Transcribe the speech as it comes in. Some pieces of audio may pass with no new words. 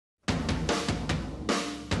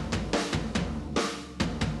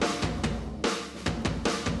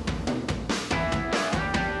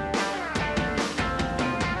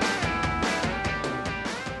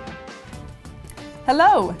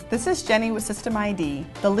Hello, this is Jenny with System ID,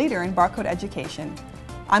 the leader in barcode education.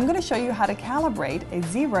 I'm going to show you how to calibrate a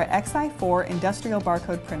Zebra Xi4 industrial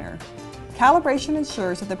barcode printer. Calibration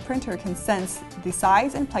ensures that the printer can sense the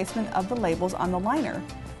size and placement of the labels on the liner.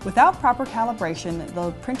 Without proper calibration,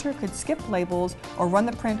 the printer could skip labels or run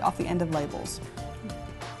the print off the end of labels.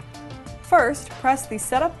 First, press the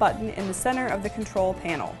Setup button in the center of the control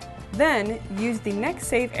panel. Then, use the Next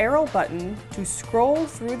Save Arrow button to scroll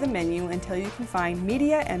through the menu until you can find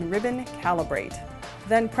Media and Ribbon Calibrate.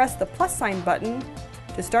 Then press the plus sign button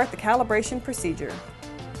to start the calibration procedure.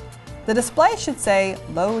 The display should say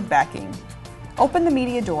Load Backing. Open the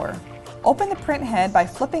media door. Open the print head by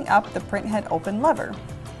flipping up the print head open lever.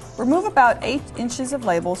 Remove about 8 inches of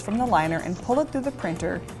labels from the liner and pull it through the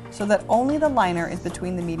printer so that only the liner is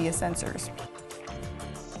between the media sensors.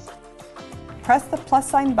 Press the plus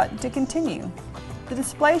sign button to continue. The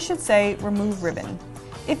display should say Remove Ribbon.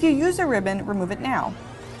 If you use a ribbon, remove it now.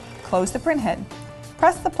 Close the print head.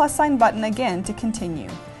 Press the plus sign button again to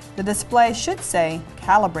continue. The display should say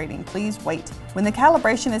Calibrating, please wait. When the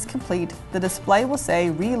calibration is complete, the display will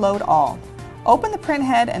say Reload All. Open the print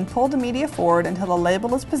head and pull the media forward until the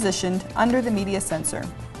label is positioned under the media sensor.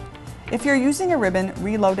 If you're using a ribbon,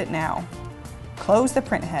 reload it now. Close the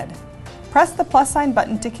print head. Press the plus sign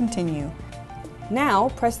button to continue. Now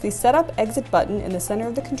press the Setup Exit button in the center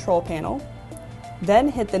of the control panel. Then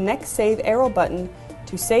hit the Next Save Arrow button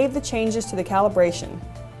to save the changes to the calibration.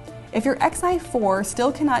 If your Xi4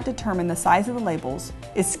 still cannot determine the size of the labels,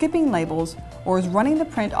 is skipping labels, or is running the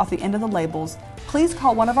print off the end of the labels, please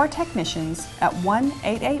call one of our technicians at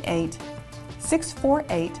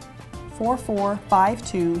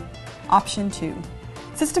 1-888-648-4452, option 2.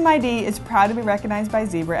 System ID is proud to be recognized by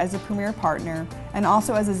Zebra as a premier partner and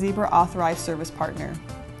also as a Zebra authorized service partner.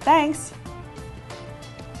 Thanks!